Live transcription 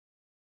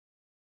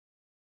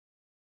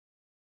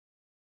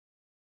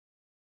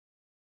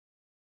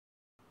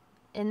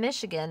In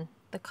Michigan,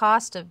 the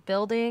cost of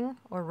building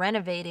or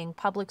renovating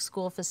public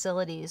school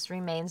facilities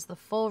remains the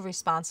full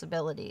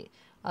responsibility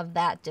of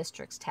that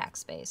district's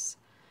tax base.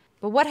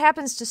 But what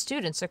happens to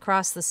students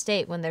across the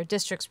state when their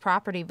district's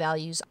property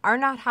values are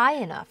not high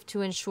enough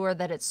to ensure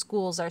that its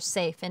schools are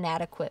safe and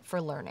adequate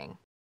for learning?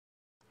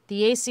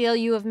 The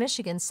ACLU of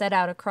Michigan set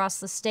out across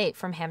the state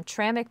from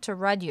Hamtramck to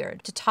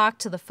Rudyard to talk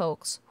to the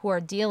folks who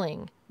are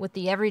dealing with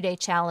the everyday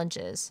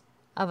challenges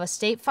of a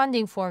state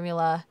funding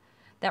formula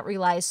that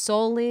relies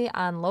solely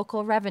on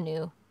local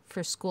revenue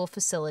for school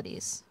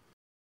facilities.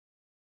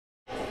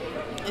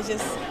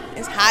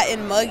 It's hot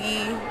and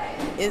muggy,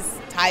 it's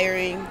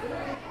tiring.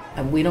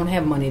 And we don't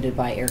have money to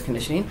buy air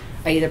conditioning.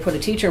 I either put a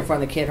teacher in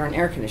front of the kid or an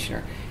air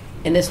conditioner.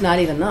 And it's not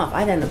even enough.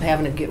 I'd end up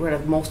having to get rid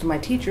of most of my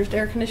teachers to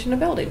air condition the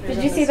building.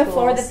 Did you see the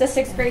floor that the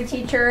 6th grade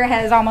teacher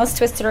has almost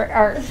twisted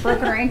or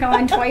broken her ankle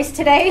on twice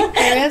today?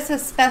 There is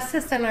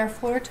asbestos in our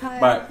floor tile.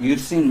 But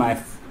you've seen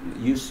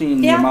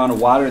the amount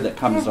of water that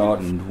comes out,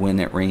 and when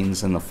it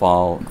rains in the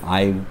fall,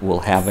 I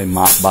will have a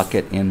mop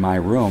bucket in my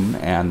room,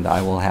 and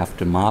I will have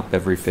to mop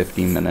every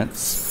 15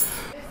 minutes.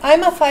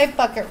 I'm a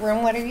 5-bucket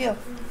room. What are you?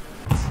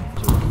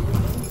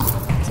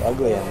 It's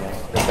ugly in there.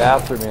 The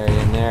bathroom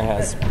area in there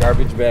has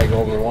garbage bag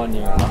over one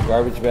urinal,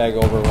 garbage bag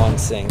over one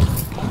sink.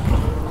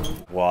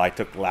 Well, I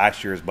took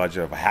last year's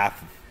budget of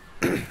half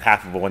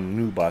of one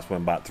new bus, went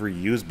and bought 3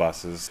 used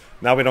buses.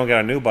 Now we don't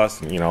get a new bus,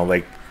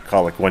 they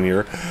call it 1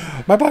 year.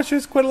 My bus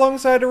just quit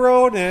alongside the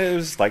road, and it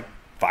was like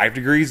 5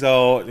 degrees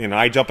out.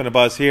 I jump in a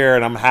bus here,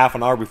 and I'm half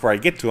an hour before I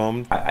get to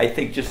them. I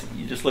think you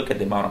just look at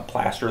the amount of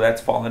plaster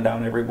that's falling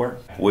down everywhere.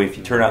 Well, if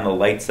you turn on the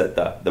lights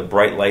the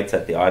bright lights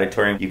at the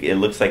auditorium, it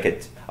looks like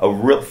it's a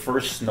real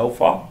first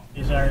snowfall.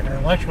 Our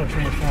electrical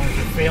transformers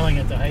are failing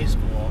at the high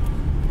school.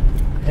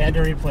 Had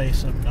to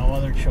replace them, no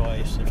other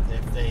choice.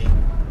 If they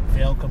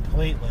fail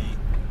completely,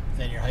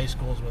 then your high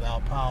school's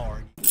without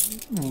power.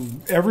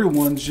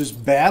 Everyone's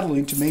just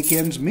battling to make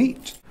ends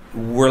meet.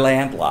 We're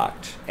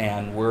landlocked,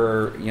 and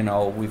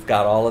we've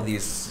got all of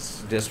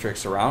these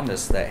districts around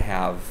us that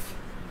have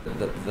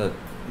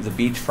the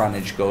beach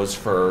frontage goes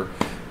for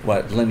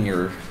what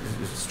linear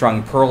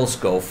strung pearls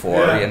go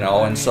for,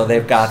 and so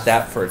they've got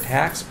that for a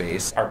tax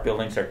base. Our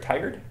buildings are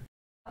tired.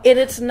 And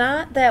it's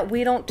not that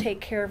we don't take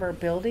care of our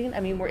building.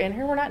 I mean, we're in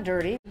here, we're not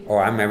dirty. Oh,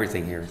 I'm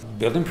everything here.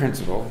 Building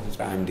principal.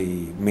 I'm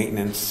the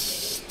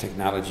maintenance,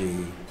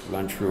 technology,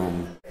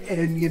 lunchroom.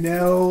 And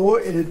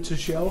it's a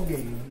shell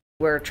game.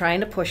 We're trying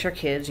to push our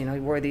kids,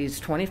 we're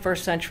these 21st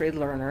century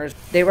learners.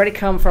 They already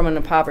come from an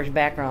impoverished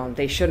background.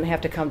 They shouldn't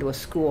have to come to a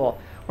school.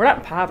 We're not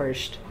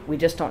impoverished. We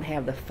just don't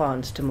have the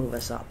funds to move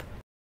us up.